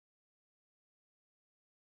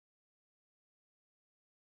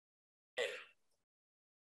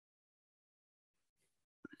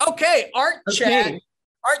Okay, Art Chat. Okay.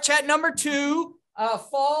 Art Chat number 2,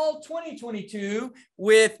 fall 2022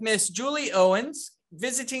 with Miss Julie Owens,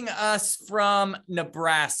 visiting us from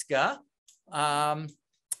Nebraska.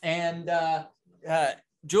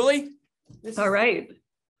 Julie? All right.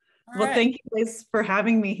 Well, right. thank you guys for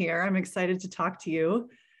having me here. I'm excited to talk to you.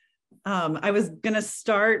 I was going to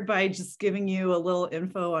start by just giving you a little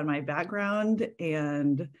info on my background,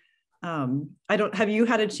 and have you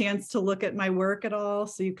had a chance to look at my work at all?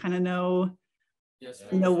 So you kind of know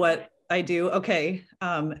what I do. Okay.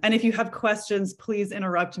 And if you have questions, please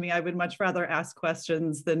interrupt me. I would much rather ask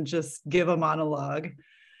questions than just give a monologue.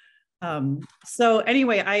 So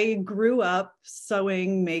anyway, I grew up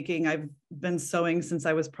sewing, making. I've been sewing since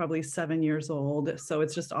I was probably 7 years old. So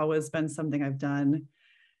it's just always been something I've done.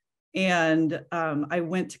 And I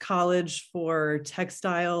went to college for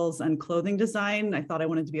textiles and clothing design. I thought I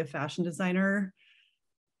wanted to be a fashion designer.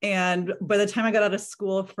 And by the time I got out of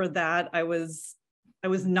school for that, I was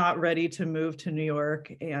not ready to move to New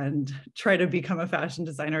York and try to become a fashion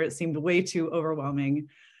designer. It seemed way too overwhelming.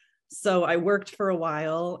 So I worked for a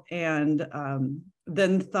while, and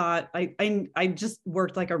then thought I just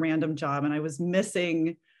worked like a random job, and I was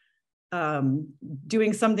missing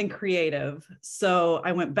doing something creative. So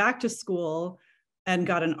I went back to school and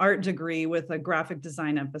got an art degree with a graphic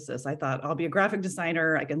design emphasis. I thought, I'll be a graphic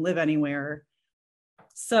designer. I can live anywhere.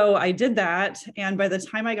 So I did that. And by the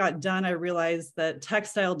time I got done, I realized that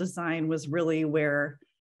textile design was really where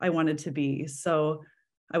I wanted to be. So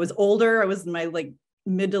I was older. I was in my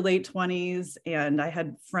mid to late 20s, and I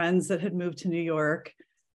had friends that had moved to New York.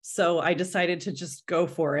 So I decided to just go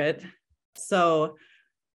for it. So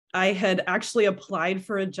I had actually applied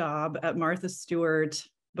for a job at Martha Stewart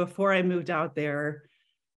before I moved out there,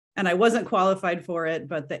 and I wasn't qualified for it,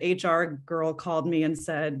 but the HR girl called me and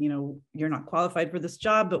said, you're not qualified for this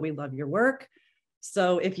job, but we love your work.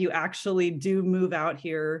 So if you actually do move out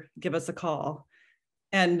here, give us a call.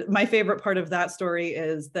 And my favorite part of that story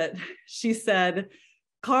is that she said,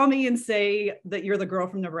 call me and say that you're the girl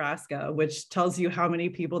from Nebraska, which tells you how many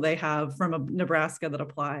people they have from Nebraska that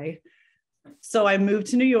apply. So I moved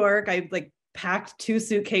to New York. I packed 2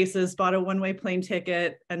 suitcases, bought a one-way plane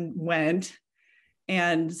ticket, and went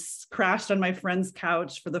and crashed on my friend's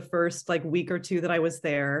couch for the first week or 2 that I was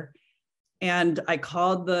there. And I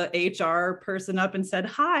called the HR person up and said,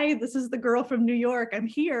 hi, this is the girl from New York. I'm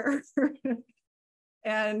here.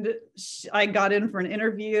 And I got in for an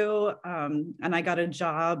interview, and I got a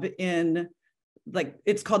job in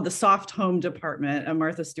it's called the soft home department at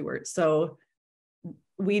Martha Stewart. So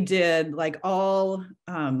we did all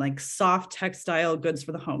soft textile goods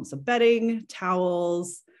for the home. So bedding,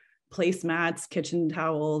 towels, placemats, kitchen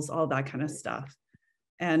towels, all that kind of stuff.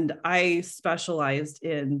 And I specialized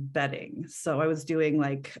in bedding. So I was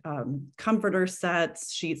doing comforter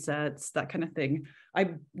sets, sheet sets, that kind of thing.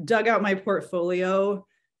 I dug out my portfolio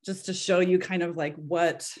just to show you kind of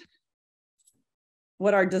what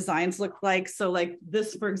our designs look like. So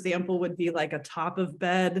this, for example, would be a top of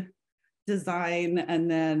bed design, and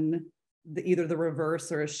then either the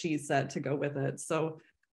reverse or a sheet set to go with it. So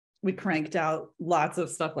we cranked out lots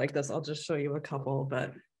of stuff like this. I'll just show you a couple,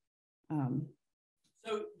 but.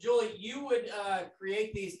 So Julie, you would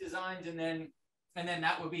create these designs, and then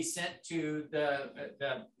that would be sent to the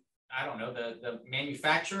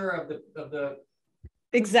manufacturer of the.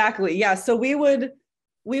 Exactly. Yeah. So we would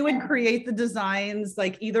create the designs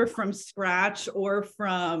either from scratch or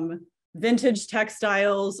from vintage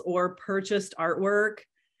textiles or purchased artwork.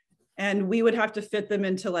 And we would have to fit them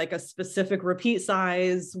into a specific repeat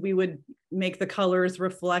size. We would make the colors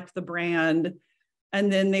reflect the brand,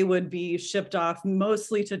 and then they would be shipped off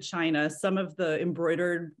mostly to China. Some of the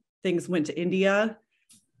embroidered things went to India,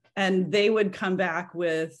 and they would come back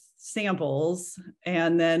with samples,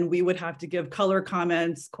 and then we would have to give color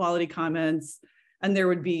comments, quality comments, and there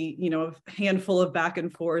would be, a handful of back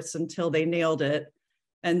and forths until they nailed it,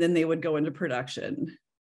 and then they would go into production.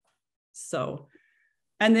 So,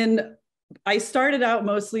 and then I started out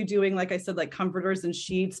mostly doing, like I said, comforters and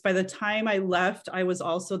sheets. By the time I left, I was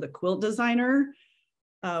also the quilt designer,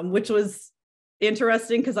 which was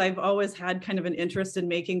interesting because I've always had kind of an interest in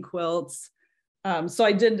making quilts. So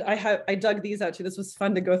I dug these out too. This was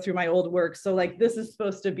fun to go through my old work. So this is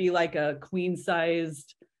supposed to be a queen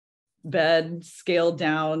sized bed scaled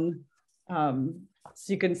down. So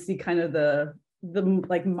you can see kind of the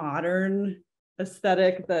modern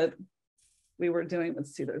aesthetic that we were doing.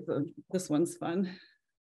 Let's see, this one's fun.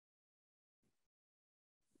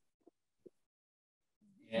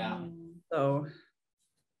 Yeah. So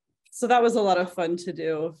that was a lot of fun to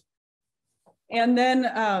do. And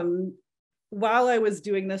then while I was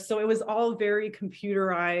doing this, so it was all very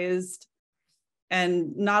computerized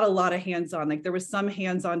and not a lot of hands-on. Like there was some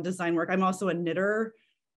hands-on design work. I'm also a knitter.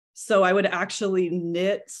 So I would actually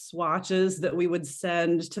knit swatches that we would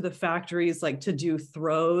send to the factories, like to do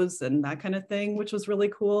throws and that kind of thing, which was really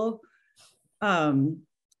cool.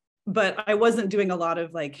 But I wasn't doing a lot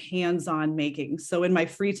of like hands-on making. So in my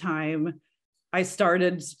free time, I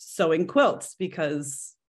started sewing quilts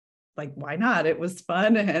because like, why not? It was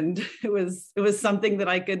fun. And it was something that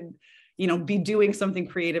I could, be doing something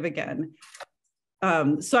creative again.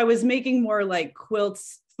 So I was making more like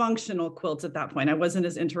quilts, functional quilts at that point. I wasn't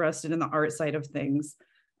as interested in the art side of things.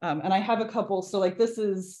 And I have a couple. So like this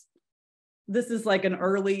is like an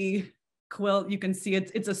early quilt. You can see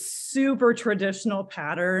it's a super traditional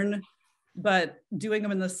pattern, but doing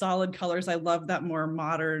them in the solid colors, I love that more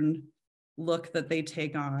modern look that they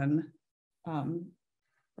take on.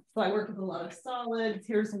 So I work with a lot of solids.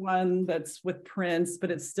 Here's one that's with prints,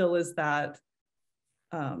 but it still is that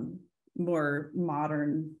more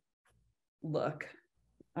modern look.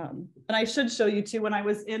 And I should show you too, when I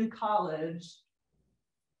was in college,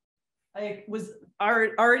 I was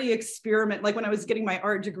already experiment, like when I was getting my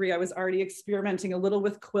art degree, I was already experimenting a little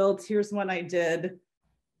with quilts. Here's one I did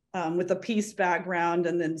with a piece background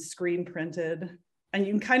and then screen printed. And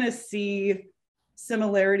you can kind of see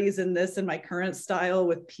similarities in this and my current style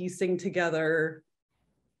with piecing together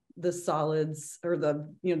the solids or the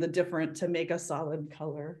different to make a solid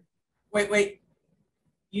color. Wait.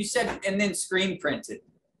 You said, and then screen printed.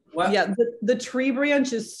 What? Yeah, the tree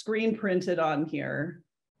branch is screen printed on here.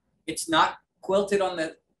 It's not quilted on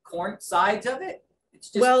the corn sides of it?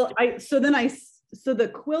 It's just so the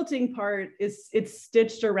quilting part it's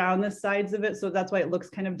stitched around the sides of it, so that's why it looks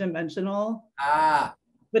kind of dimensional.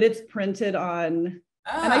 But it's printed on.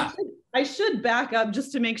 And I should back up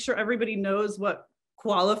just to make sure everybody knows what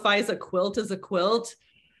qualifies a quilt as a quilt.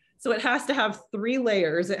 So it has to have 3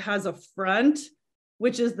 layers. It has a front,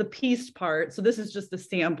 which is the pieced part. So this is just a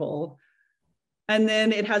sample. And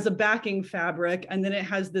then it has a backing fabric, and then it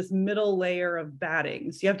has this middle layer of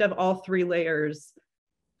batting. So you have to have all 3 layers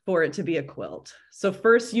for it to be a quilt. So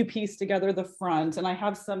first you piece together the front, and I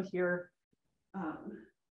have some here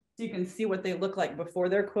so you can see what they look like before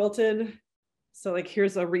they're quilted. So like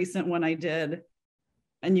here's a recent one I did,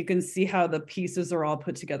 and you can see how the pieces are all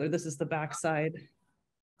put together. This is the back side.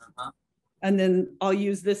 And then I'll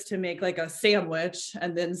use this to make like a sandwich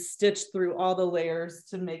and then stitch through all the layers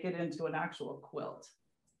to make it into an actual quilt.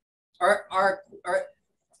 Are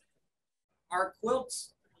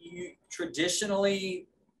quilts, traditionally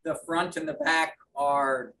the front and the back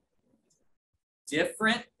are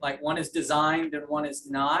different? Like one is designed and one is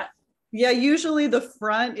not? Yeah, usually the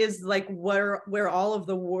front is like where all of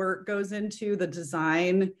the work goes into, the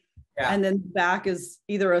design. Yeah. And then back is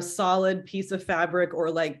either a solid piece of fabric or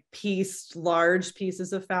like pieced large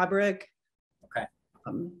pieces of fabric. Okay.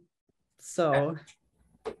 So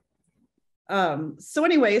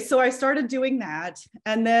anyway, so I started doing that.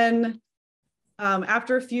 And then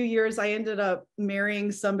after a few years, I ended up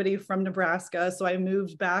marrying somebody from Nebraska. So I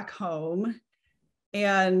moved back home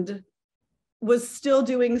and was still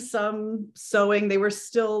doing some sewing. They were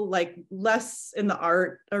still like less in the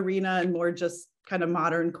art arena and more just kind of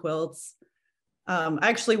modern quilts. I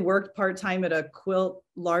actually worked part-time at a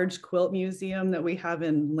large quilt museum that we have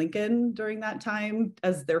in Lincoln during that time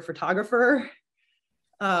as their photographer.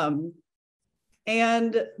 And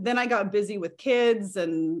then I got busy with kids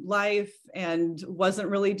and life and wasn't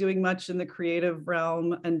really doing much in the creative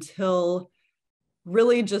realm until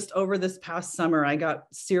really just over this past summer, I got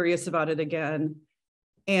serious about it again.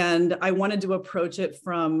 And I wanted to approach it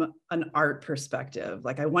from an art perspective.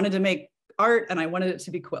 Like I wanted to make art and I wanted it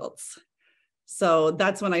to be quilts. So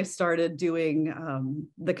that's when I started doing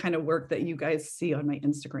the kind of work that you guys see on my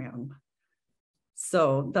Instagram.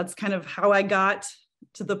 So that's kind of how I got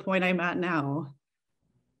to the point I'm at now.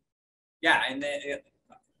 Yeah, and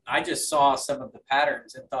I just saw some of the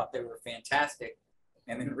patterns and thought they were fantastic,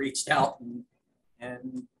 and then reached out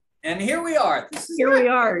and here we are. We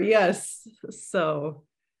are, yes. So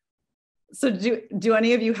do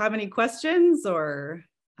any of you have any questions or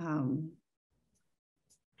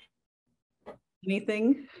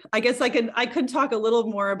anything? I guess I could talk a little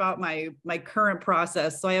more about my current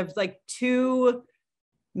process. So I have like 2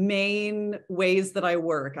 main ways that I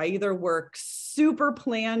work. I either work super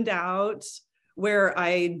planned out where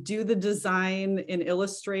I do the design in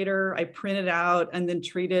Illustrator, I print it out and then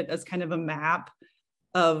treat it as kind of a map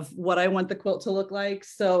of what I want the quilt to look like.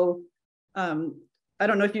 So I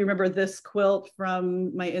don't know if you remember this quilt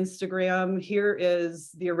from my Instagram. Here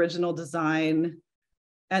is the original design.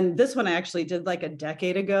 And this one I actually did like a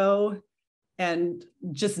decade ago. and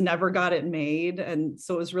just never got it made. And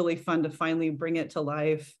so it was really fun to finally bring it to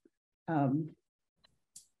life.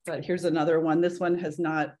 But here's another one. This one has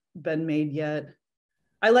not been made yet.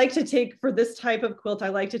 I like to take, for this type of quilt, I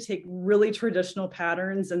like to take really traditional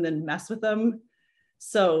patterns and then mess with them.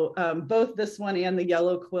 So both this one and the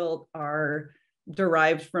yellow quilt are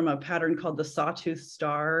derived from a pattern called the Sawtooth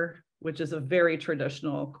Star, which is a very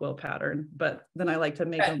traditional quilt pattern, but then I like to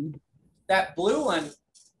make them. That blue one,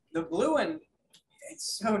 the blue one,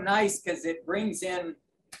 it's so nice because it brings in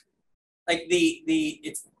like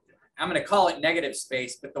it's, I'm going to call it negative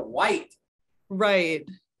space, but the white, right,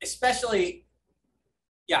 especially,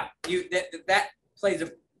 yeah, that plays a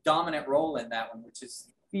dominant role in that one, which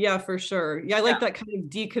is, yeah, for sure. Yeah, I like that kind of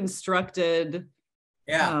deconstructed,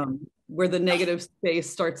 yeah, where the negative space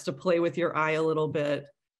starts to play with your eye a little bit.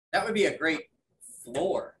 that would be a great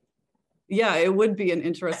floor. Yeah, it would be an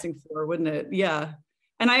interesting floor, wouldn't it? Yeah.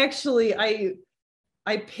 And I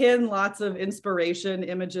pin lots of inspiration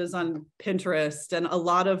images on Pinterest, and a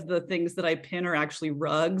lot of the things that I pin are actually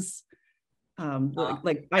rugs. I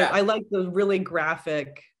like the really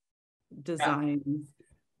graphic designs.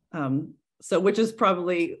 So which is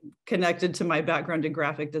probably connected to my background in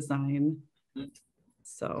graphic design.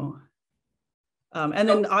 So, and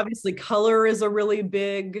then obviously color is a really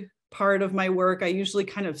big part of my work. I usually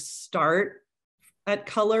kind of start at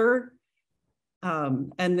color.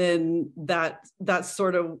 And then that's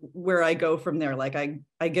sort of where I go from there. Like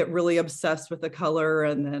I get really obsessed with the color,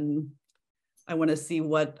 and then I want to see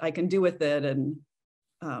what I can do with it, and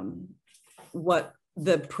what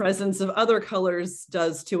the presence of other colors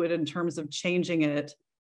does to it in terms of changing it.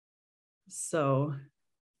 So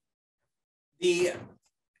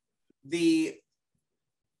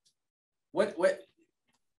what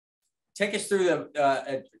take us through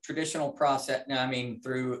a traditional process. No, I mean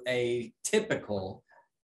through a typical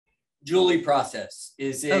Julie process.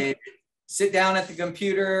 Is it sit down at the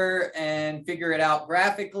computer and figure it out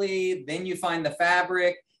graphically, then you find the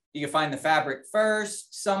fabric? Do you find the fabric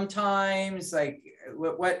first sometimes? Like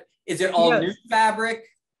what is it all new fabric?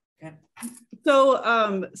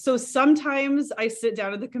 So so sometimes I sit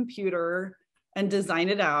down at the computer and design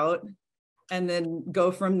it out and then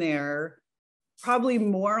go from there. Probably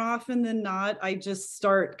more often than not, I just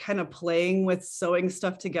start kind of playing with sewing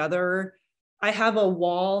stuff together. I have a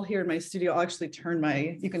wall here in my studio. I'll actually turn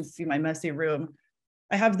you can see my messy room.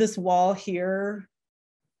 I have this wall here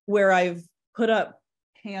where I've put up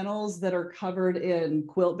panels that are covered in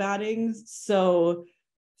quilt battings, so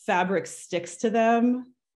fabric sticks to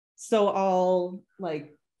them. So I'll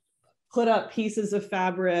like put up pieces of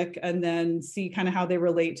fabric and then see kind of how they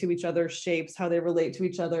relate to each other, shapes, how they relate to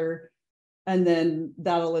each other. And then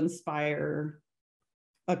that'll inspire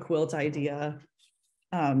a quilt idea.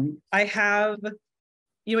 I have,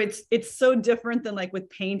 it's so different than like with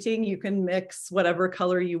painting. You can mix whatever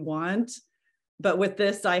color you want, but with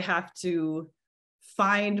this, I have to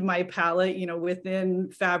find my palette, within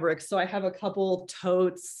fabric. So I have a couple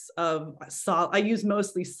totes of I use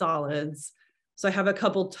mostly solids. So I have a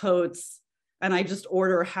couple totes, and I just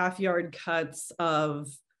order half-yard cuts of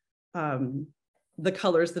the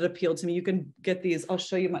colors that appeal to me. You can get these. I'll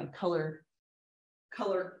show you my color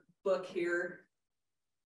book here.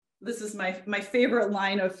 This is my favorite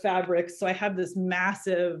line of fabrics. So I have this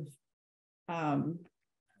massive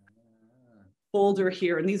folder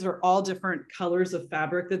here, and these are all different colors of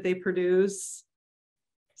fabric that they produce.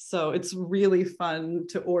 So it's really fun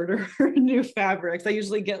to order new fabrics. I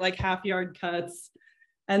usually get like half-yard cuts,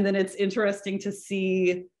 and then it's interesting to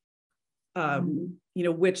see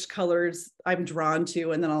which colors I'm drawn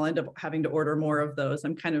to, and then I'll end up having to order more of those.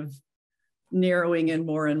 I'm kind of narrowing in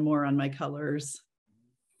more and more on my colors.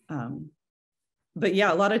 But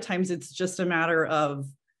yeah, a lot of times it's just a matter of,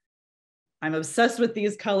 I'm obsessed with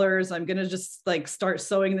these colors. I'm gonna just like start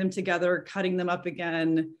sewing them together, cutting them up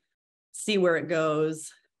again, see where it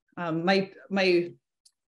goes. My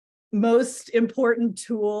most important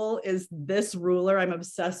tool is this ruler. I'm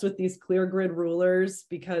obsessed with these clear grid rulers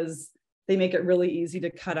because they make it really easy to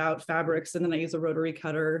cut out fabrics. And then I use a rotary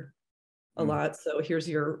cutter a lot. So here's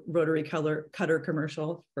your rotary cutter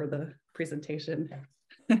commercial for the presentation.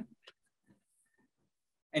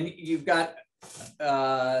 And you've got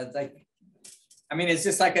is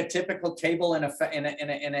this like a typical table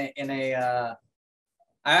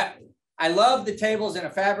I love the tables in a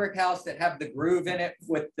fabric house that have the groove in it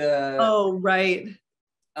with the. Oh, right.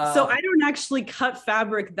 So I don't actually cut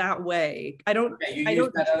fabric that way. I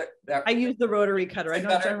use the rotary cutter. I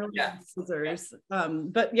don't generally use scissors.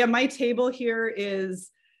 But yeah, my table here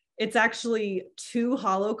it's actually 2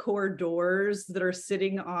 hollow core doors that are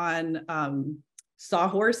sitting on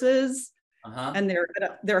sawhorses. and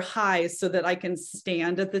they're high so that I can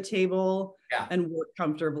stand at the table and work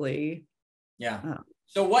comfortably. Yeah.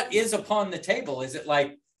 So what is upon the table? Is it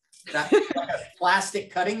like that, like a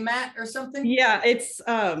plastic cutting mat or something? Yeah, it's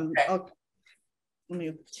let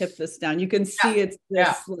me tip this down. You can see it's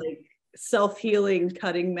this like self-healing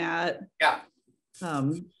cutting mat.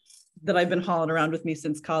 That I've been hauling around with me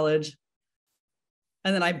since college.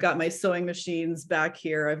 And then I've got my sewing machines back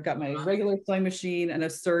here. I've got my regular sewing machine and a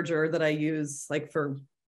serger that I use like for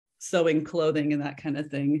sewing clothing and that kind of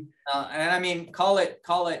thing. And I mean, call it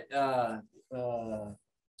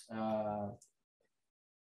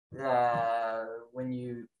when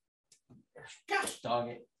you, gosh dog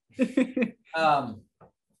it.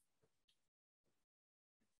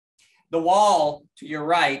 The wall to your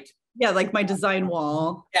right. Yeah, like my design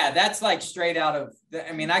wall. Yeah, that's like straight out of,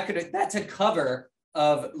 I mean, that's a cover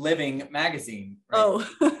of Living magazine. Right? Oh.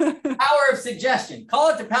 Power of suggestion. Call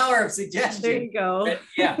it the power of suggestion. There you go. But,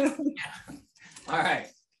 yeah. All right.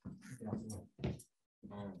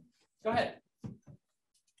 Go ahead.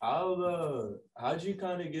 How'd you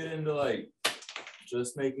kind of get into like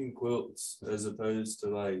just making quilts as opposed to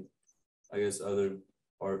like, I guess, other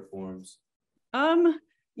art forms? You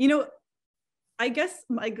know, I guess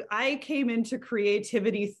I came into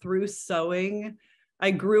creativity through sewing. I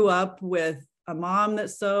grew up with a mom that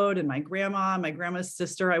sewed and my grandma's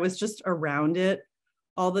sister. I was just around it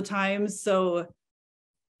all the time. So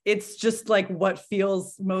it's just like what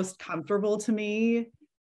feels most comfortable to me.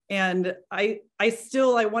 And I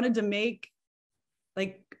wanted to make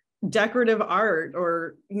like decorative art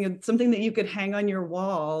or, you know, something that you could hang on your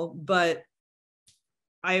wall, but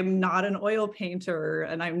I'm not an oil painter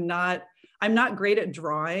and I'm not great at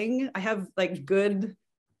drawing. I have like good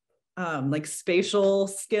like spatial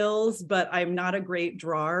skills, but I'm not a great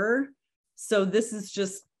drawer. So this is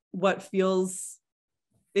just what feels,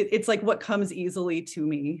 it's like what comes easily to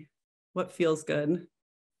me, what feels good.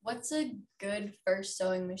 What's a good first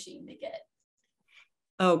sewing machine to get?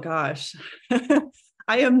 Oh gosh.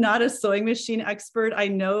 I am not a sewing machine expert. I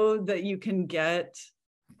know that you can get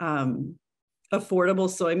affordable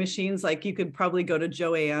sewing machines. Like you could probably go to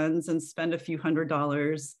Joann's and spend a few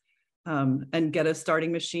 $100s and get a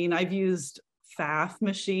starting machine. I've used Pfaff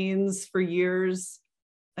machines for years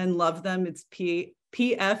and love them. It's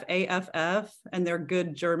Pfaff, and they're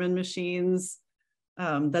good German machines.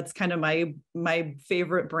 That's kind of my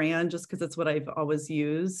favorite brand just because it's what I've always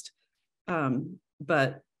used.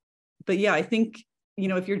 But yeah, I think, you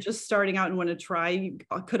know, if you're just starting out and want to try, you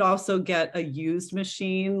could also get a used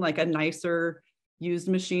machine, like a nicer used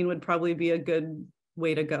machine would probably be a good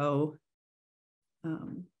way to go.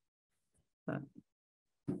 But.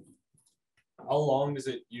 How long does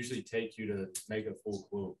it usually take you to make a full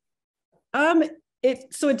quilt?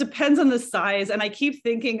 So it depends on the size. And I keep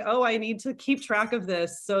thinking, oh, I need to keep track of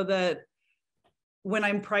this so that when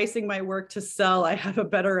I'm pricing my work to sell, I have a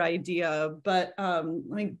better idea. But let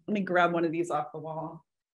me grab one of these off the wall.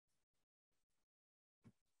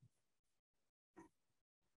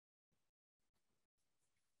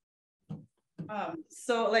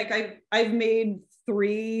 So like I've made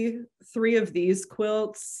three of these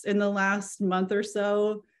quilts in the last month or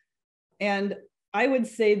so. And I would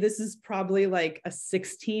say this is probably like a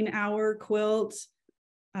 16-hour quilt.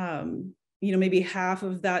 You know, maybe half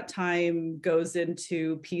of that time goes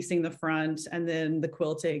into piecing the front and then the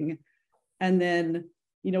quilting. And then,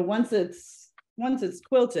 you know, once it's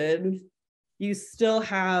quilted, you still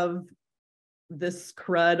have this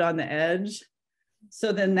crud on the edge.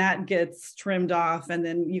 So then that gets trimmed off and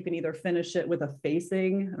then you can either finish it with a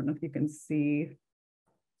facing. I don't know if you can see.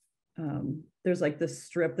 There's like this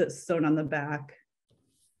strip that's sewn on the back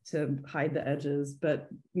to hide the edges, but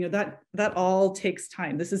you know, that all takes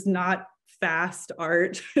time. This is not fast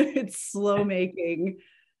art. It's slow making.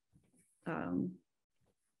 I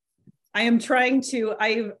am trying to,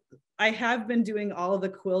 I have been doing all of the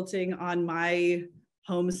quilting on my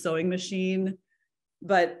home sewing machine,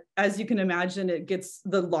 but as you can imagine, it gets,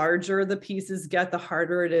 the larger the pieces get, the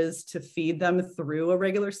harder it is to feed them through a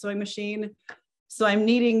regular sewing machine. So I'm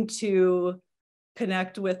needing to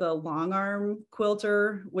connect with a long arm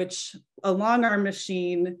quilter, which a long arm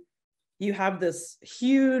machine, you have this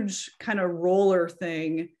huge kind of roller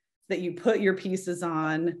thing that you put your pieces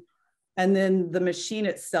on, and then the machine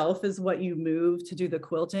itself is what you move to do the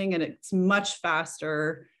quilting, and it's much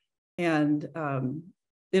faster and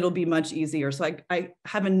it'll be much easier. So I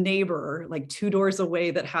have a neighbor like 2 doors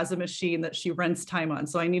away that has a machine that she rents time on.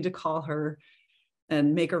 So I need to call her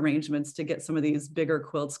and make arrangements to get some of these bigger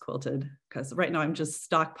quilts quilted, because right now I'm just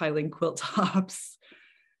stockpiling quilt tops.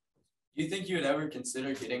 Do you think you would ever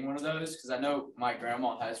consider getting one of those? Because I know my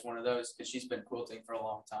grandma has one of those because she's been quilting for a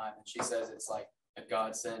long time, and she says it's like a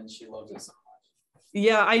godsend. She loves it so much.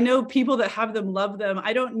 Yeah, I know people that have them love them.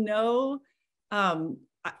 I don't know.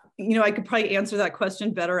 I could probably answer that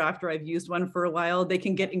question better after I've used one for a while. They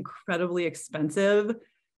can get incredibly expensive.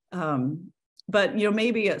 But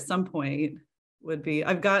maybe at some point would be,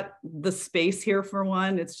 I've got the space here for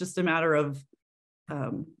one. It's just a matter of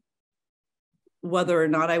whether or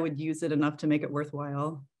not I would use it enough to make it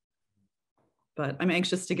worthwhile. But I'm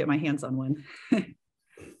anxious to get my hands on one.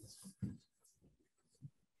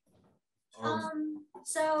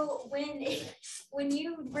 So when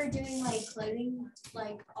you were doing like clothing,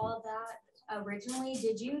 like all that originally,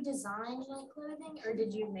 did you design like clothing or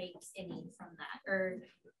did you make any from that? Or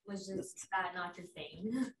was just that not your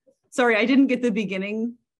thing? Sorry, I didn't get the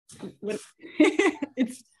beginning.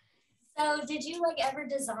 So did you like ever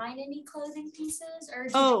design any clothing pieces or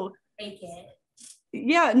did you make it?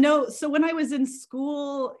 Yeah, no. So when I was in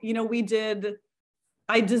school,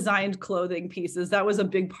 I designed clothing pieces. That was a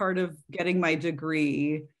big part of getting my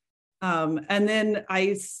degree. And then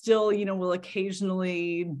I still, will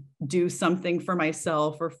occasionally do something for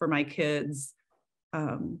myself or for my kids.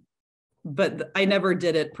 But I never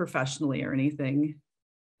did it professionally or anything.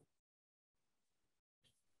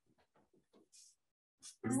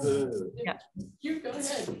 You go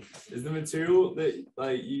ahead. Is the material that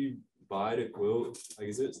like you buy to quilt, like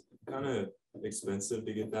is it kind of expensive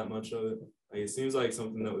to get that much of it? Like it seems like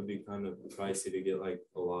something that would be kind of pricey to get like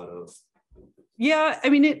a lot of. Yeah, I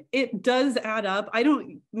mean it does add up.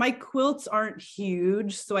 My quilts aren't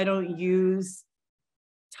huge, so I don't use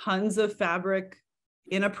tons of fabric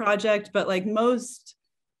in a project, but like most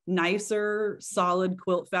nicer solid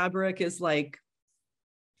quilt fabric is like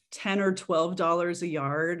 $10 or $12 a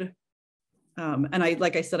yard. And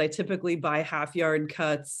like I said, I typically buy half yard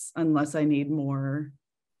cuts unless I need more.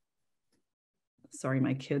 Sorry,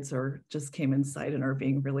 my kids just came inside and are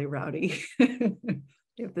being really rowdy.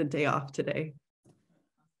 They have the day off today.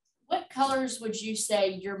 What colors would you say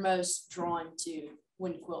you're most drawn to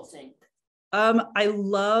when quilting? I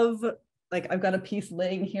love, like I've got a piece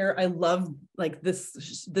laying here. I love like this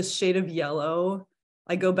shade of yellow.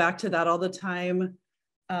 I go back to that all the time.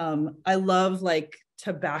 I love like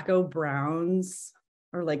tobacco browns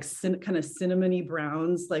or like kind of cinnamony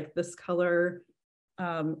browns, like this color.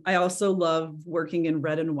 I also love working in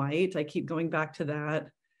red and white. I keep going back to that.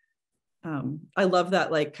 I love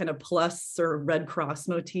that like kind of plus or Red Cross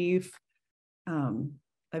motif.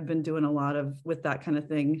 I've been doing a lot with that kind of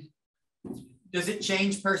thing. Does it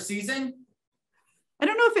change per season? I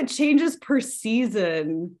don't know if it changes per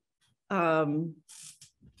season.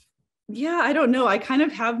 Yeah, I don't know. I kind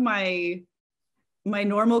of have my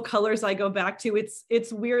normal colors I go back to.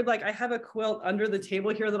 It's weird. Like I have a quilt under the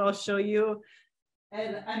table here that I'll show you.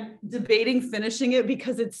 And I'm debating finishing it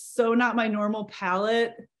because it's so not my normal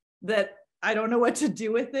palette that I don't know what to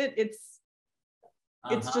do with it. It's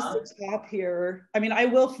just a top here. I mean, I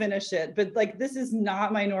will finish it, but like this is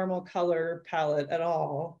not my normal color palette at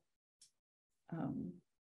all.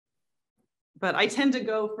 But I tend to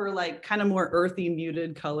go for like kind of more earthy,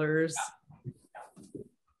 muted colors.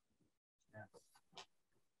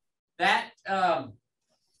 Yeah.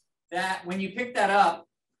 That when you picked that up,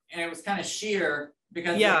 and it was kind of sheer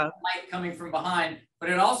because of the light coming from behind, but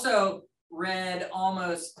it also read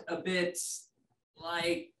almost a bit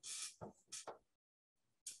like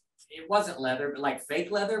it wasn't leather, but like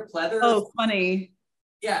fake leather, pleather. Oh, funny.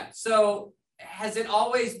 Yeah. So has it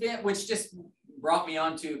always been, which just brought me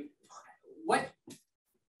on to what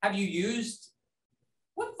have you used?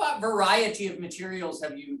 What variety of materials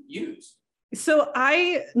have you used? So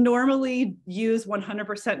I normally use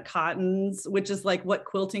 100% cottons, which is like what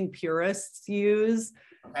quilting purists use.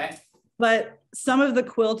 Okay. But some of the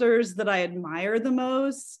quilters that I admire the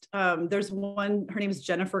most, there's one, her name is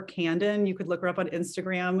Jennifer Candon. You could look her up on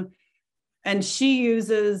Instagram. And she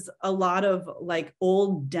uses a lot of like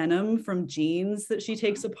old denim from jeans that she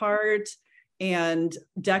takes apart and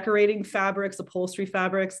decorating fabrics, upholstery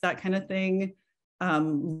fabrics, that kind of thing.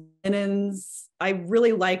 Linens. I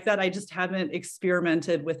really like that. I just haven't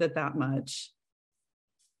experimented with it that much.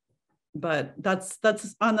 But that's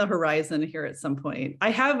on the horizon here at some point.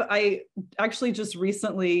 I actually just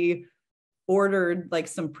recently ordered like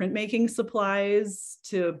some printmaking supplies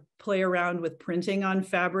to play around with printing on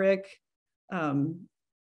fabric.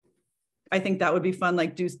 I think that would be fun,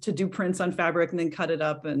 like to do prints on fabric and then cut it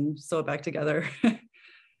up and sew it back together.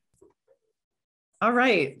 All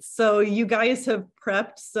right, so you guys have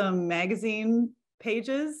prepped some magazine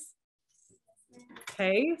pages.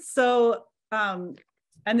 Okay, so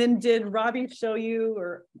And then did Robbie show you,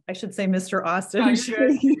 or I should say Mr. Austin, No, you're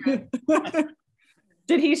good.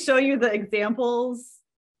 did he show you the examples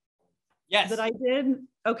Yes. that I did?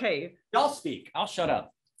 Okay. Y'all speak. I'll shut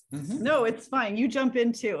up. Mm-hmm. No, it's fine. You jump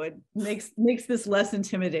into it. Makes this less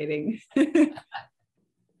intimidating.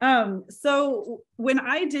 So when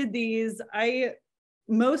I did these,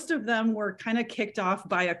 most of them were kind of kicked off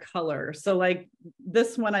by a color. So like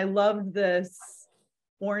this one, I loved this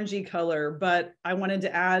orangey color, but I wanted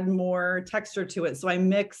to add more texture to it. So I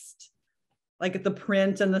mixed like the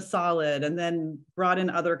print and the solid and then brought in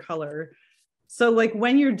other color. So like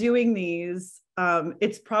when you're doing these,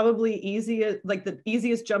 it's probably like the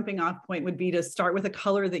easiest jumping off point would be to start with a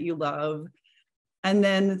color that you love and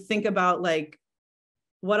then think about like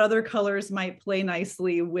what other colors might play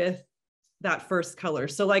nicely with that first color.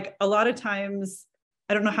 So like a lot of times,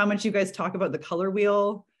 I don't know how much you guys talk about the color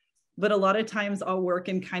wheel, but a lot of times I'll work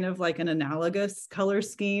in kind of like an analogous color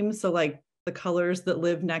scheme. So like the colors that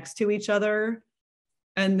live next to each other.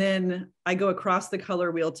 And then I go across the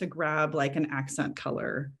color wheel to grab like an accent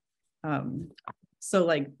color. So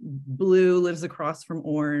like blue lives across from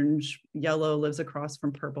orange, yellow lives across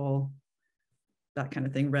from purple, that kind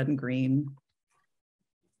of thing, red and green.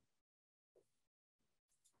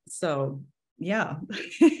 So yeah.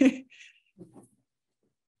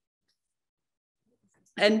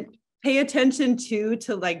 And pay attention too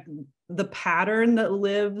to like the pattern that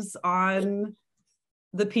lives on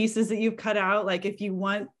the pieces that you've cut out. Like if you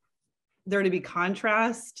want there to be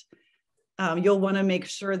contrast, you'll want to make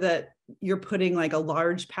sure that you're putting like a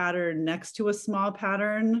large pattern next to a small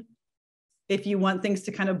pattern. If you want things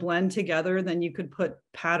to kind of blend together, then you could put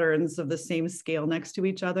patterns of the same scale next to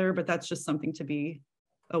each other, but that's just something to be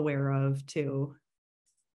aware of too.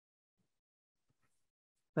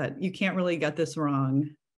 But you can't really get this wrong.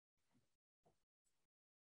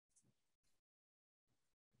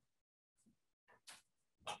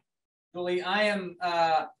 Julie, I'm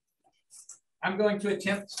going to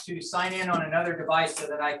attempt to sign in on another device so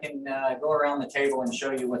that I can go around the table and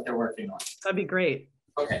show you what they're working on. That'd be great.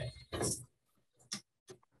 Okay.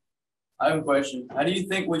 I have a question. How do you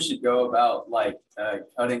think we should go about like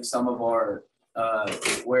cutting some of our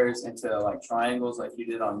squares into like triangles like you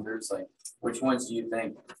did on yours? Like which ones do you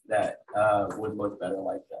think that would look better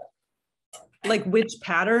like that? Like which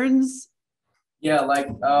patterns? Yeah, like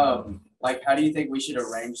how do you think we should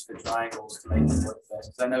arrange the triangles to make them work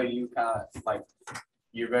best? Because I know you kind of like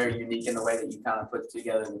you're very unique in the way that you kind of put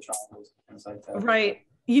together the triangles and things like that. Right.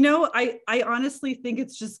 You know, I honestly think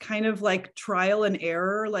it's just kind of like trial and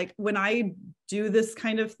error. Like when I do this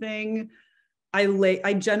kind of thing,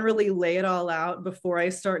 I generally lay it all out before I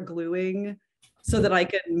start gluing so that I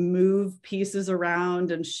can move pieces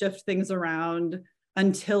around and shift things around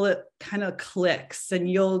until it kind of clicks, and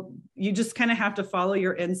you just kind of have to follow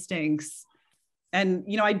your instincts. And,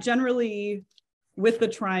 you know, I generally, with the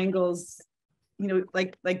triangles, you know,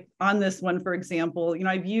 like on this one, for example, you know,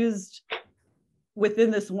 I've used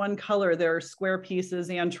within this one color, there are square pieces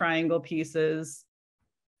and triangle pieces.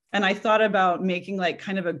 And I thought about making like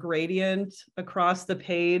kind of a gradient across the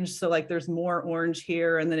page. So like there's more orange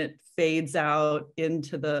here and then it fades out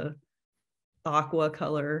into the aqua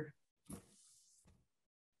color.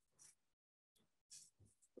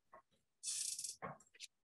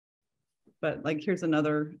 But like, here's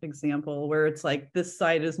another example where it's like, this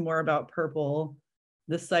side is more about purple,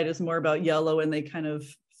 this side is more about yellow, and they kind of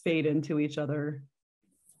fade into each other.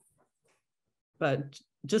 But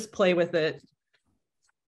just play with it.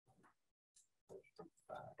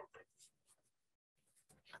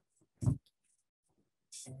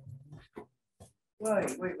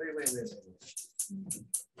 Wait.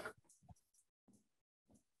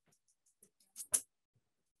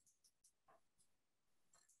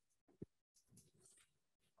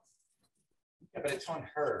 Yeah, but it's on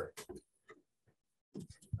her.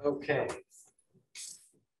 Okay.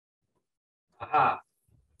 Aha.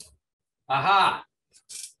 Aha.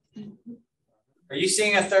 Are you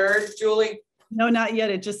seeing a third, Julie? No, not yet.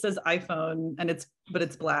 It just says iPhone, and but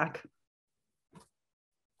it's black.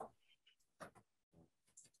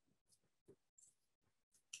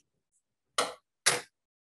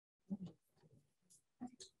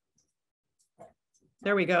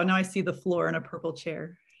 There we go. Now I see the floor in a purple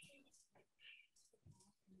chair.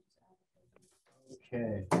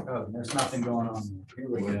 Okay. Oh, there's nothing going on. Here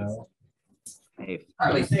we go. Hey.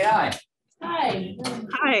 Harley, say hi. Hi.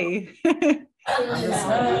 Hi.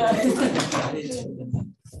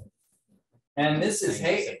 And this is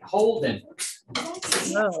Holden.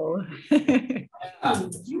 Hello.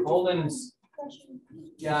 Holden's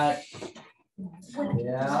got,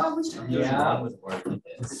 yeah.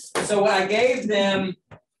 So I gave them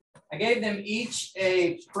I gave them each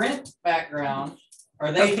a print background,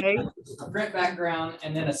 or they Okay. a print background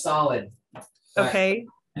and then a solid. Okay.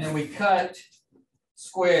 And then we cut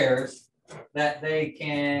squares that they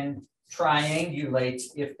can triangulate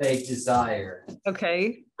if they desire.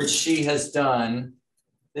 Okay. Which she has done.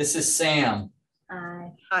 This is Sam.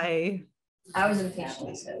 Hi. I was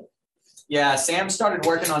impatient. Yeah, Sam started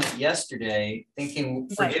working on it yesterday, thinking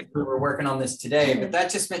forget we were working on this today, but that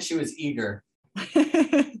just meant she was eager.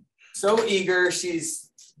 So eager, she's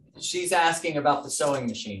asking about the sewing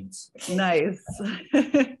machines. Nice.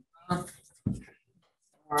 All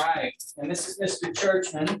right, and this is Mr.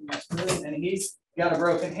 Churchman, and he's got a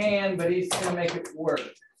broken hand, but he's gonna make it work.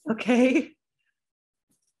 Okay.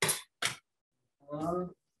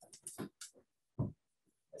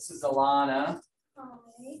 This is Alana.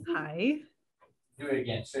 Hi. Do it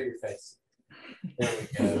again. Show your face. There we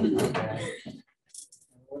go. Okay.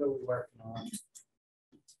 What are we working on?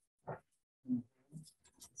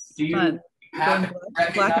 Do you Fun. have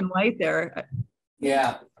Black and white there.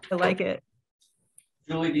 Yeah. I like it.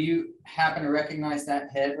 Julie, do you happen to recognize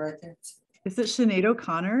that head right there? Is it Sinead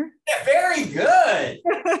O'Connor? Yeah, very good.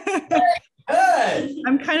 Good.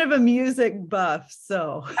 I'm kind of a music buff,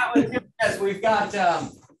 so. Yes, we've got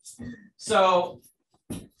so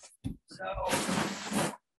we've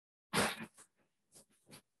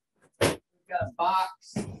got a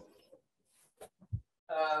box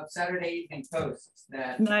of Saturday Evening Posts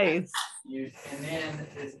that nice. Used, and then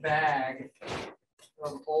this bag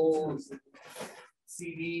of old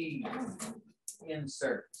CD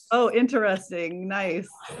inserts. Oh, interesting. Nice.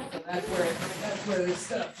 So that's where this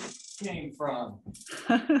stuff came from.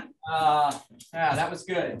 Yeah, that was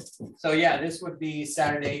good. So yeah, this would be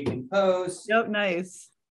Saturday Evening Post. Yep, nice.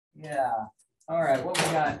 Yeah. All right, what we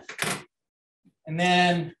got? And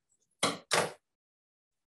then,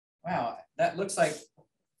 wow, that looks like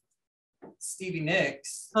Stevie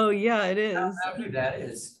Nicks. Oh yeah, it is. I don't know who that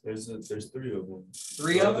is. There's 3 of them.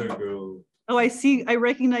 Three of them? Girl. Oh, I see. I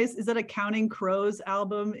recognize. Is that a Counting Crows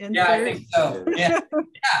album insert? Yeah, I think so. Yeah,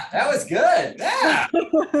 yeah, that was good. Yeah.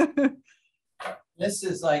 This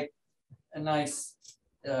is like a nice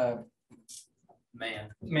man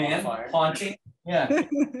haunting. Yeah.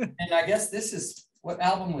 And I guess this is, what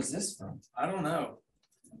album was this from? I don't know.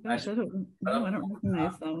 Gosh, I don't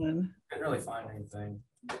recognize that one. I couldn't really find anything,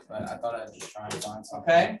 but I thought I'd just try and find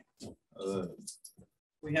something. Okay.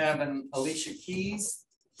 We have an Alicia Keys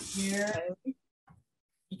here.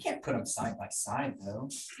 You can't put them side by side though.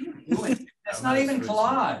 That's not even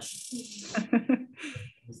collage.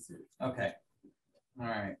 Okay. All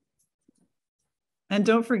right. And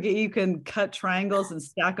don't forget, you can cut triangles and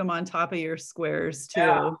stack them on top of your squares too.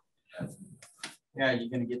 Yeah, yeah, you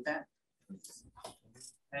gonna get that?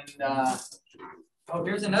 And oh,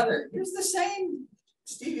 here's the same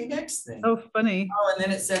Stevie Nicks thing. Oh, funny. Oh, and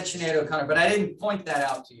then it said Sinead O'Connor, but I didn't point that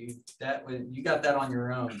out to you. That was, you got that on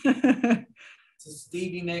your own. So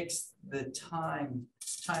Stevie Nicks, the time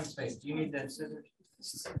space. Do you need that scissors?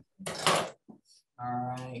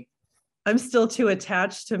 All right. I'm still too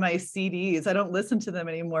attached to my CDs. I don't listen to them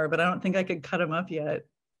anymore, but I don't think I could cut them up yet.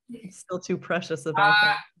 I'm still too precious about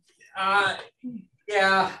that.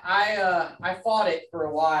 Yeah, I fought it for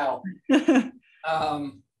a while.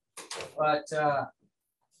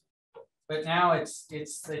 But now it's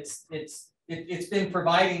been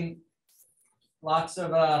providing lots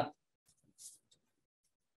of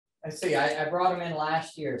let's see, I brought them in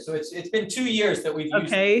last year, so it's been 2 years that we've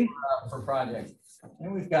used it for projects.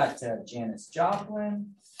 And we've got Janis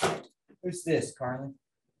Joplin. Who's this, Carly?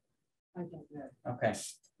 I don't know. Okay.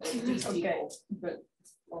 Okay. But,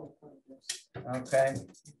 okay.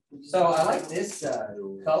 So I like this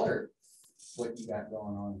color, what you got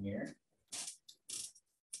going on here.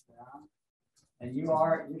 Yeah. And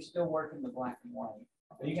you're still working the black and white.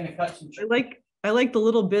 Are you gonna cut some? I like the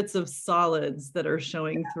little bits of solids that are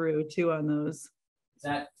showing through too on those. Is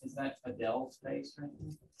that Adele's face right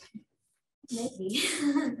now? Maybe.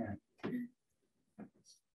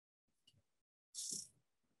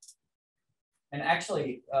 And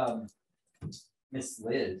actually, Miss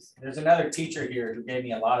Liz, there's another teacher here who gave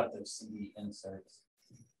me a lot of those CD inserts.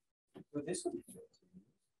 Would this one?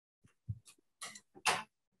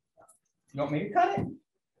 You want me to cut it?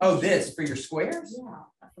 Oh, this for your squares? yeah.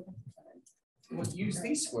 Well, use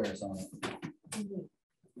these squares on it.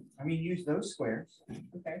 I mean, use those squares.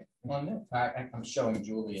 Okay. On this. I'm showing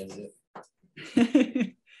Julie as if.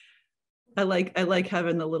 I like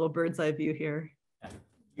having the little bird's eye view here.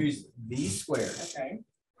 Use these squares. Okay.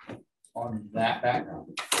 On that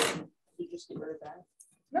background. You just get rid of that?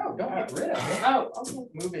 No, don't get rid of it. Oh, okay.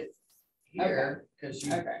 Move it here because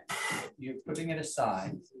you're putting it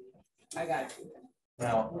aside. I got you.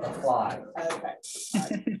 No, a fly.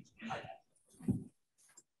 Okay.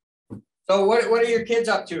 So what are your kids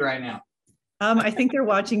up to right now? I think they're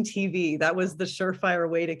watching TV. That was the surefire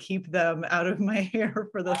way to keep them out of my hair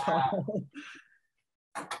for the fall.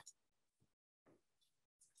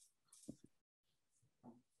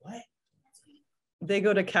 What? They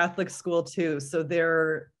go to Catholic school too, so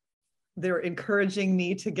they're encouraging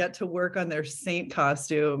me to get to work on their saint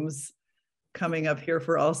costumes coming up here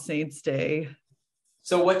for All Saints Day.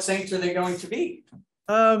 So what saints are they going to be?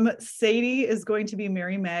 Sadie is going to be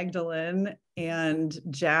Mary Magdalene, and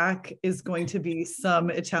Jack is going to be some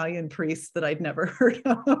Italian priest that I'd never heard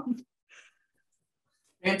of.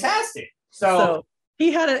 Fantastic. So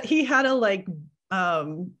he had a like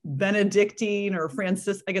Benedictine or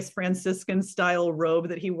Franciscan style robe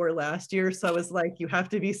that he wore last year. So I was like, you have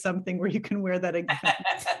to be something where you can wear that again.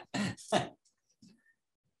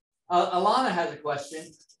 Alana has a question.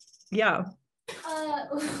 Yeah.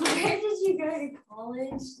 Where did you go to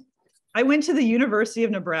college? I went to the University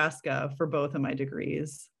of Nebraska for both of my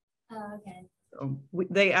degrees. Oh, okay. So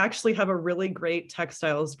they actually have a really great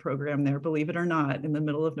textiles program there, believe it or not, in the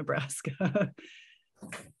middle of Nebraska.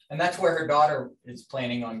 And that's where her daughter is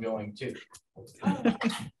planning on going too. Oh.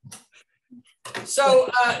 So,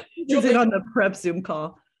 Is it on the prep Zoom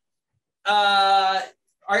call? I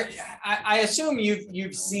assume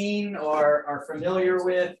you've seen or are familiar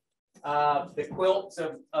with the quilts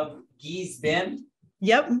of Gee's Bend.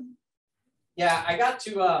 Yep. Yeah, I got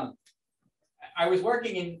to. I was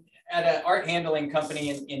working at an art handling company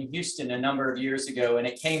in Houston a number of years ago, and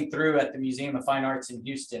it came through at the Museum of Fine Arts in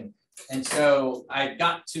Houston. And so I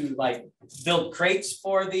got to like build crates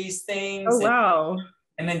for these things. Oh, wow.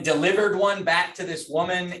 And then delivered one back to this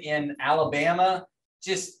woman in Alabama.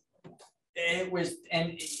 It was,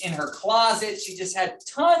 and in her closet, she just had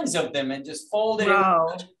tons of them and just folded.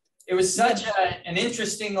 Wow. It was such an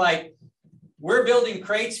interesting, like, we're building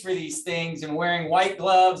crates for these things and wearing white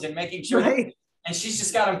gloves and making sure, right. And she's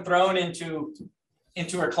just got them thrown into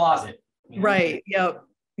her closet. You know? Right. Yep.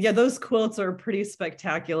 Yeah, those quilts are pretty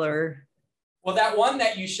spectacular. Well, that one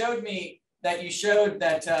that you showed me, that you said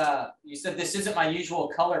this isn't my usual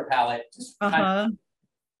color palette, just kind of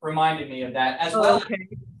reminded me of that, as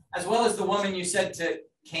well as the woman you said to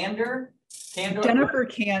Candor. Jennifer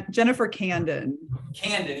Candon.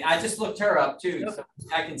 Candid. I just looked her up too, so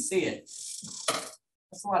I can see it.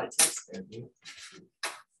 That's a lot of text there, dude.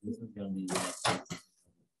 This is gonna be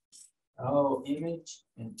Oh, image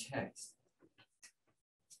and text,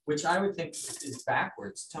 which I would think is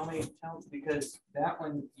backwards. Tell me, because that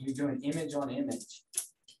one you're doing image on image,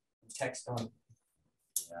 text on.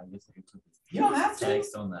 Yeah, I guess I could put You don't have to.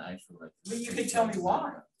 text on the actual. Like, But you could tell me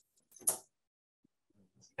why.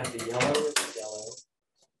 Got the yellow with the yellow.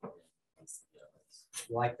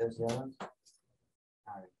 You like those yellows? All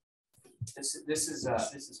right. This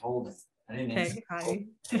is Holden. I didn't. Hey, hi.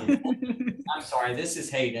 I'm sorry. This is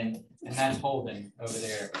Hayden, and that's Holden over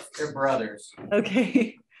there. They're brothers.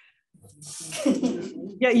 Okay.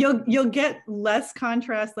 Yeah, you'll get less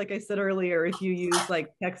contrast, like I said earlier, if you use like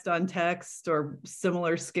text on text or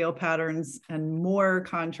similar scale patterns, and more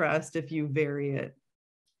contrast if you vary it.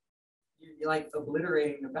 You're like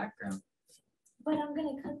obliterating the background. But I'm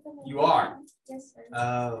gonna cut them. You are? Yes, sir.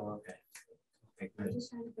 Oh, okay. Okay, I'm good. just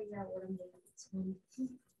trying to figure out what I'm doing.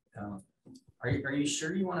 Are you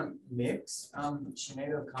sure you want to mix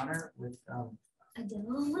Sinead O'Connor with I don't. I don't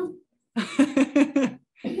know who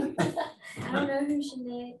whoever that person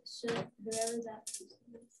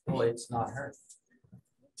is. well, it's not her.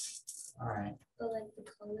 All right. But like the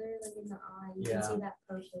color, like in the eye, you Yeah. can see that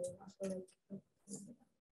purple. I feel like.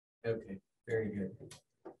 Okay, very good.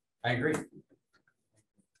 I agree.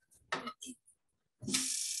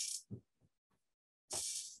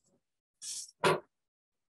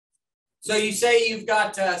 So you say you've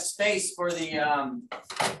got space for the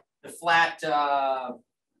flat.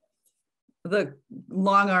 The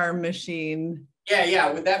long arm machine.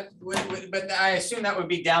 Yeah. But I assume that would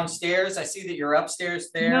be downstairs. I see that you're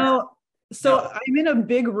upstairs there. No, so I'm in a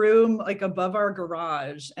big room like above our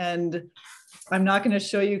garage, and I'm not going to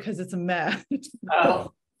show you because it's a mess.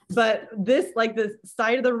 Oh. But this, like the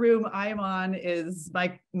side of the room I'm on is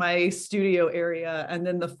my studio area, and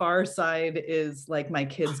then the far side is like my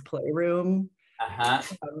kids' playroom.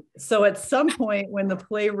 So at some point when the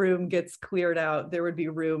playroom gets cleared out, there would be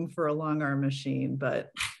room for a long arm machine, but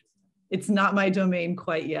it's not my domain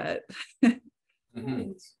quite yet.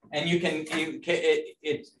 Mm-hmm. And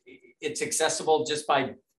it's accessible just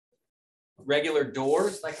by regular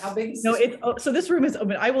doors. Like how big is no this? So this room is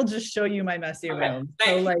open. I will just show you my messy room.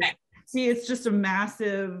 So like see, it's just a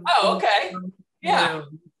massive okay. Yeah.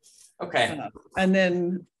 room. Okay. And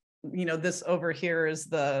then, you know, this over here is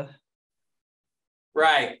the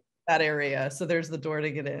Right. that area. So there's the door to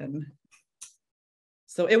get in.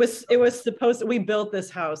 So it was supposed, we built this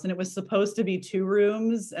house and it was supposed to be 2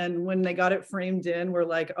 rooms. And when they got it framed in, we're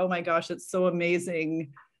like, oh my gosh, it's so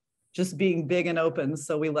amazing just being big and open.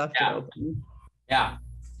 So we left it open. Yeah.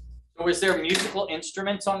 So was there musical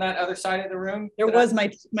instruments on that other side of the room? There was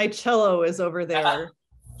my cello is over there.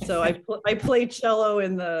 So I play cello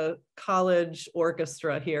in the college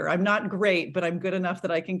orchestra here. I'm not great, but I'm good enough that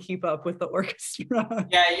I can keep up with the orchestra.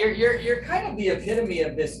 Yeah, you're kind of the epitome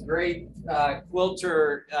of this great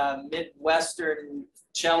quilter Midwestern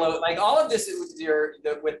cello. Like all of this with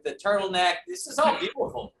with the turtleneck. This is all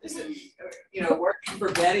beautiful. This is, you know, working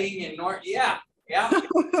for bedding and yeah.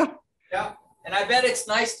 And I bet it's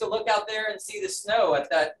nice to look out there and see the snow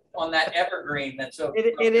on that evergreen. That's so.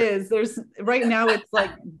 It is. There's right now. It's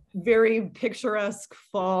like very picturesque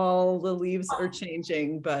fall. The leaves are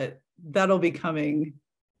changing, but that'll be coming.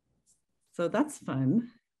 So that's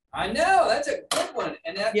fun. I know, that's a good one.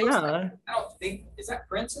 And that yeah, like, I don't think, is that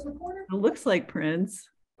Prince in the corner? It looks like Prince.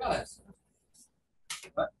 Does.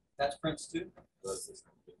 But that's Prince too.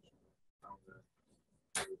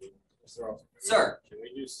 Sir, can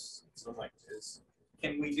we do something like this?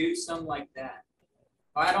 Can we do something like that?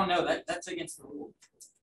 Oh, I don't know. That's against the rules.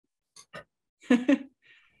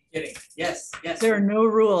 Kidding. Yes. There are no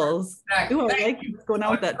rules. Exactly. Ooh, I like what's going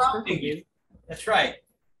on with that. That's right.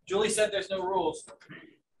 Julie said there's no rules.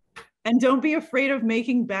 And don't be afraid of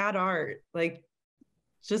making bad art. Like,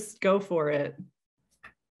 just go for it.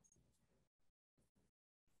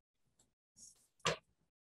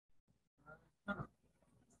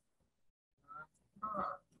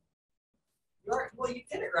 Well, you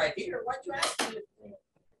did it right here. Why'd you ask me to do it?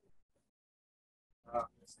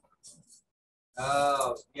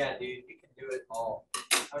 Oh, yeah, dude, you can do it all.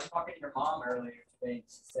 I was talking to your mom earlier today, and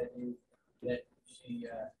she said that you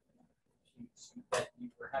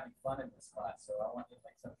were having fun in this class. So I want you to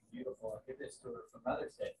make something beautiful and give this to her for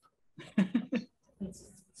Mother's Day.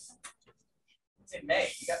 It's in May.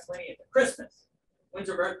 You got plenty of Christmas. When's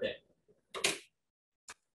her birthday?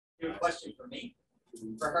 You have a question for me?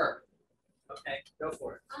 For her. Okay, go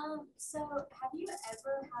for it. So have you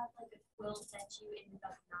ever had like a quilt that you ended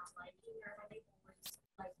up not liking, or have they always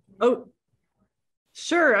like? Oh,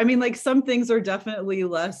 sure. I mean, like some things are definitely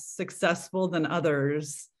less successful than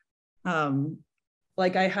others.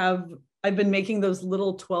 Like I've been making those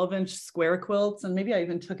little 12-inch square quilts, and maybe I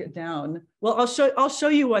even took it down. Well, I'll show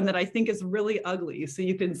you one that I think is really ugly, so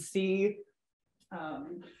you can see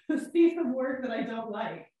see some work that I don't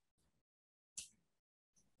like.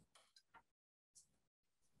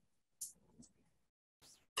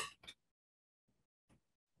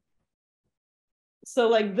 So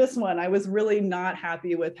like this one, I was really not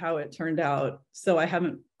happy with how it turned out. So I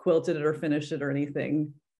haven't quilted it or finished it or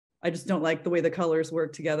anything. I just don't like the way the colors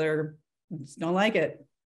work together. I just don't like it.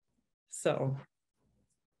 So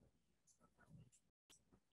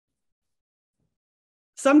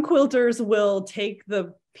some quilters will take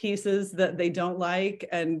the pieces that they don't like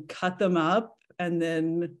and cut them up and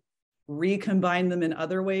then recombine them in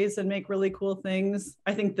other ways and make really cool things.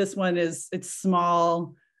 I think this one it's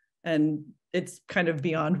small and it's kind of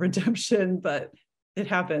beyond redemption, but it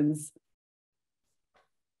happens.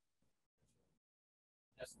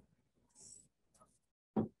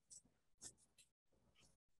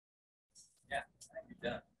 Yeah,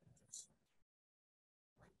 you're done.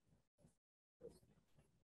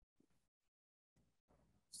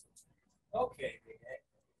 Okay,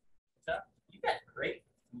 so you got great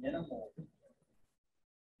minimal.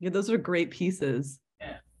 Yeah, those are great pieces.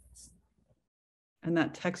 Yeah. And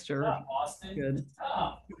that texture. Oh, Austin. Good.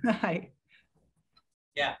 Oh. Hi.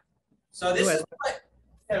 Yeah. So this is what,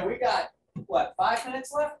 yeah, we got what, 5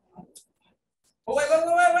 minutes left? Oh, wait.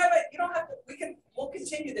 You don't have to, we'll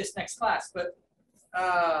continue this next class, but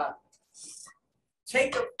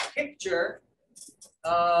take a picture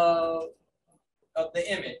of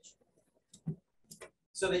the image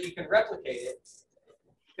so that you can replicate it,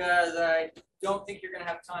 because I don't think you're going to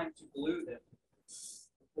have time to glue them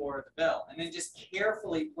for the bell, and then just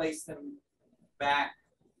carefully place them back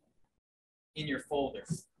in your folder.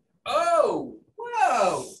 Oh,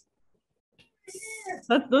 whoa!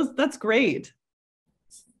 That's great.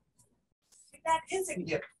 That is a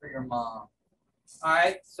gift for your mom. All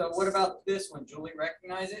right, so what about this one? Julie,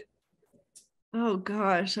 recognize it? Oh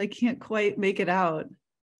gosh, I can't quite make it out.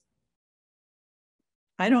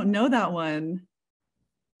 I don't know that one.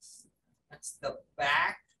 That's the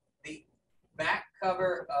back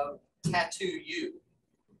cover of Tattoo You.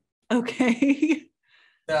 Okay.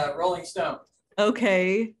 The Rolling Stones.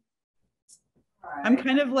 Okay. I'm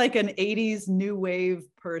kind of like an 80s new wave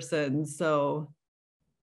person, so.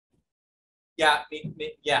 Yeah,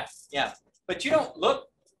 yeah. But you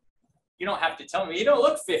don't have to tell me, you don't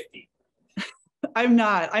look 50. I'm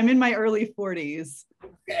not. I'm in my early 40s.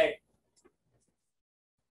 Okay.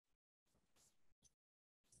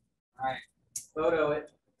 All right, photo it.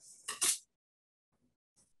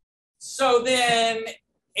 So then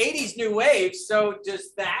 80s new wave. So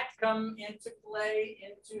does that come into play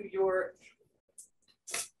into your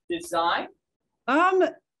design?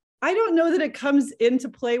 I don't know that it comes into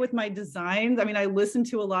play with my designs. I mean, I listen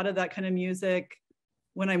to a lot of that kind of music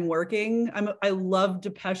when I'm working. I love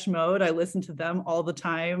Depeche Mode. I listen to them all the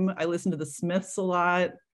time. I listen to the Smiths a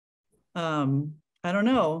lot. I don't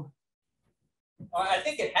know. I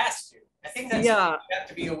think it has to. I think that's Yeah. what you have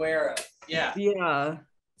to be aware of. Yeah. Yeah.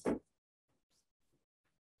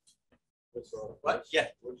 What? Yeah.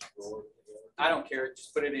 I don't care.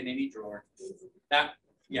 Just put it in any drawer. That.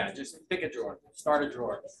 Yeah. Just pick a drawer. Start a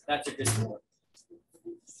drawer. That's a good drawer.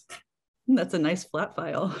 That's a nice flat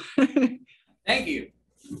file. Thank you.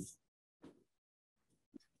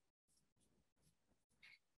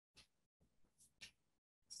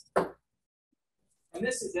 And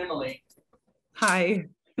this is Emily, Hi.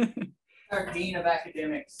 our Dean of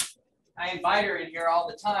Academics. I invite her in here all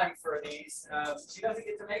the time for these. She doesn't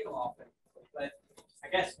get to make them often, but I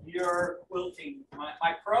guess your quilting,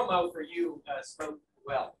 my promo for you spoke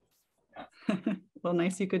well. Well,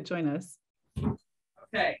 nice you could join us.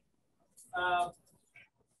 Okay.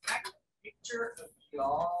 Picture of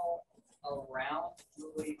y'all around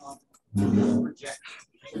Julie on the projector.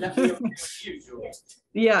 Would that be okay with you, Julie?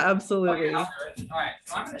 Yeah, absolutely. Okay, all right,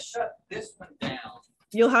 so I'm going to shut this one down.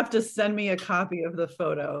 You'll have to send me a copy of the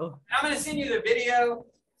photo. I'm going to send you the video.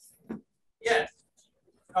 Yes.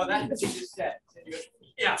 Oh, that's what you just said.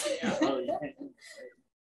 Yeah.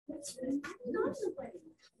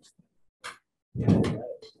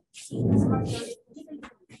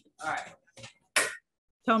 All right.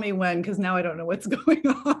 Tell me when, because now I don't know what's going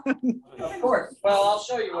on. Of course. Well, I'll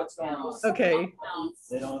show you what's going on. Okay,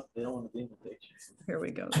 They don't want to be in the picture. here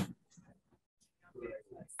we go.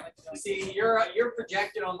 See, you're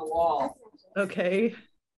projected on the wall. Okay,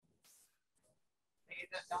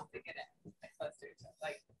 Don't forget it.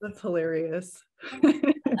 Like, that's hilarious.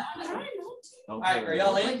 all right, are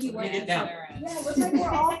y'all in? Let me get down. Yeah, it looks like we're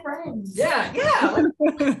all friends. Yeah.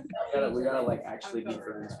 We gotta like actually be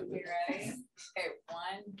friends with You it. ready? Okay, 1,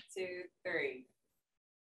 2, 3.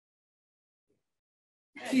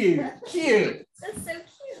 Cute. That's so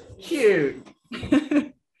cute.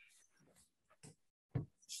 Cute.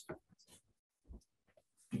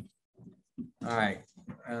 All right.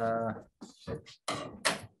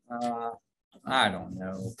 I don't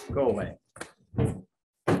know. Go away.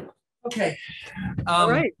 Okay. All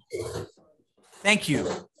right, Thank you.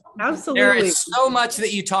 There absolutely. is so much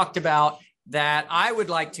that you talked about that I would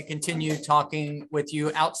like to continue talking with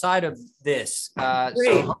you outside of this.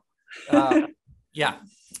 Great. Yeah.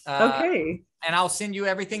 Okay, And I'll send you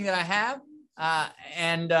everything that I have.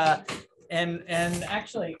 And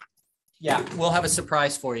actually, yeah, we'll have a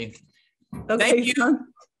surprise for you. okay. Thank you.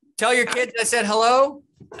 Tell your kids I said hello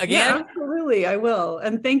Yeah, again. absolutely, I will.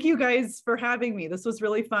 And thank you guys for having me. This was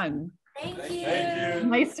really fun. Thank you. Thank you.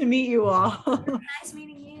 Nice to meet you all. Nice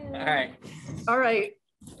meeting you. All right. All right,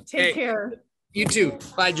 Hey. take care. You too.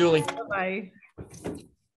 Bye, Julie. Bye.